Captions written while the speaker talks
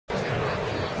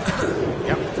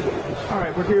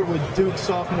right, we're here with Duke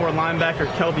sophomore linebacker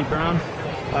Kelby Brown.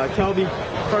 Kelby,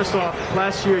 first off,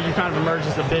 last year you kind of emerged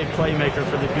as a big playmaker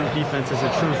for the Duke defense as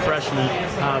a true freshman.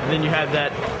 Then you had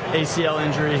that ACL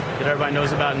injury that everybody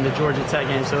knows about in the Georgia Tech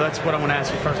game. So that's what I want to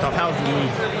ask you first off. How's the knee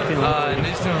feeling?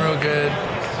 Knee's doing real good.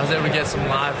 I was able to get some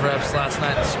live reps last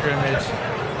night in scrimmage.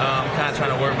 Kind of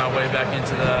trying to work my way back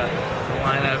into the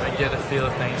lineup and get the feel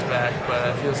of things back, but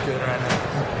it feels good right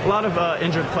now. A lot of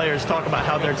injured players talk about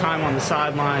how their time on the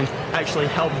sideline actually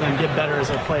helped them get better as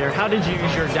a player. How did you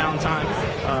use your downtime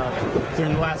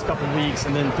during the last couple of weeks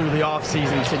and then through the off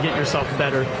season to get yourself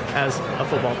better as a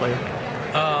football player?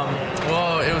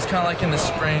 Well, it was kind of like in the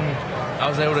spring. I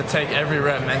was able to take every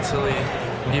rep mentally,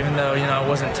 even though I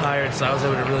wasn't tired, so I was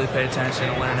able to really pay attention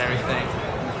and learn everything.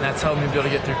 And that's helped me be able to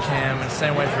get through camp. And the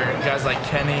same way for guys like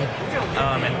Kenny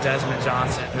and Desmond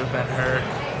Johnson, who've been hurt,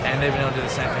 and they've been able to do the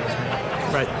same thing as me.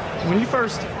 Right. When you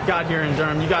first got here in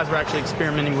Durham, you guys were actually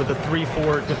experimenting with a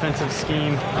 3-4 defensive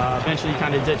scheme. Eventually, you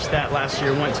kind of ditched that last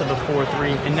year, went to the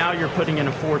 4-3, and now you're putting in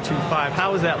a 4-2-5.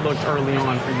 How has that looked early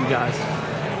on for you guys?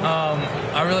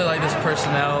 I really like this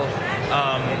personnel.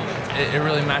 It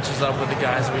really matches up with the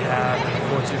guys we have. And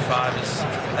the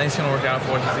 4-2-5 I think it's going to work out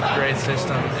for us. It's a great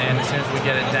system, and as soon as we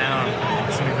get it down,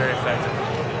 it's going to be very effective.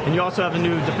 And you also have a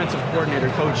new defensive coordinator,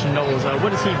 Coach Knowles.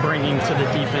 What is he bringing to the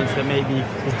defense that maybe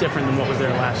is different than what was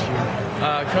there last year?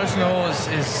 Coach Knowles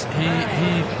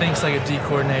he thinks like a D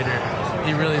coordinator.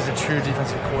 He really is a true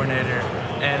defensive coordinator,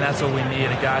 and that's what we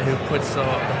need, a guy who puts the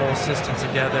whole system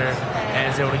together and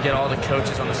is able to get all the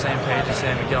coaches on the same page as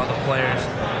him and get all the players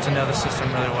to know the system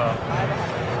really well.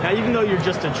 Now, even though you're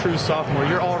just a true sophomore,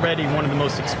 you're already one of the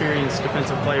most experienced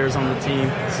defensive players on the team.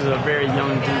 This is a very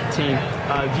young Duke team.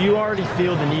 Do you already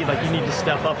feel the need, like you need to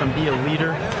step up and be a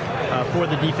leader for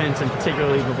the defense and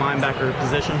particularly the linebacker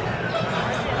position?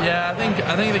 Yeah,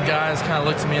 I think the guys kind of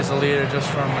look to me as a leader just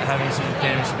from having some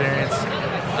game experience.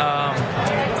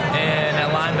 And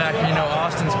at linebacker,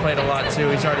 Austin's played a lot too.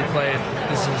 He's already played.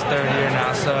 This is his third year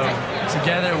now. So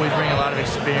together we bring a lot of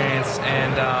experience,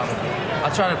 and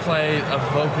I'll try to play a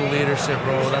vocal leadership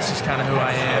role. That's just kind of who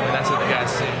I am, and that's what the guys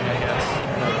see me, I guess.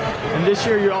 And this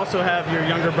year you also have your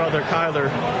younger brother Kyler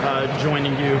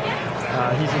joining you.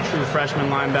 He's a true freshman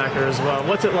linebacker as well.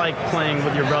 What's it like playing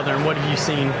with your brother, and what have you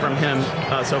seen from him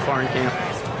so far in camp?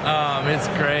 It's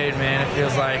great, man. It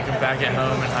feels like I'm back at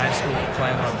home in high school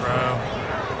playing with my bro.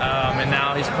 And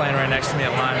now he's playing right next to me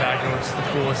at linebacker, which is the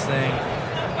coolest thing.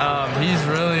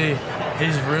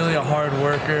 He's really a hard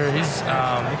worker. He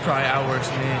probably outworks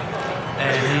me,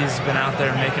 and he's been out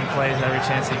there making plays every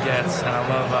chance he gets. And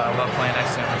I love playing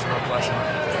next to him. It's a real blessing.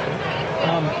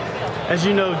 As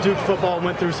you know, Duke football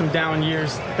went through some down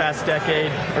years the past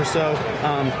decade or so.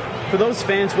 For those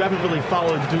fans who haven't really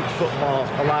followed Duke football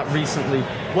a lot recently,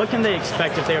 what can they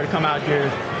expect if they were to come out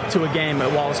here to a game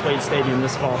at Wallace Wade Stadium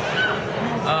this fall?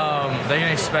 They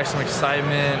can expect some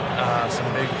excitement,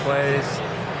 some big plays,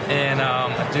 and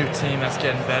a Duke team that's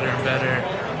getting better and better,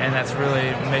 and that's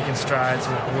really making strides.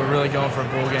 We're really going for a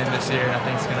bowl game this year, and I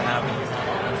think it's going to happen.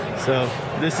 So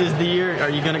this is the year. Are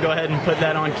you going to go ahead and put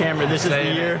that on camera? This is the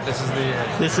year. This is the year.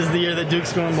 This is the year that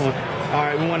Duke's going more. All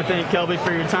right, we want to thank Kelby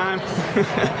for your time,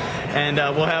 and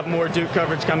we'll have more Duke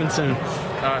coverage coming soon. All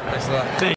right, thanks a lot.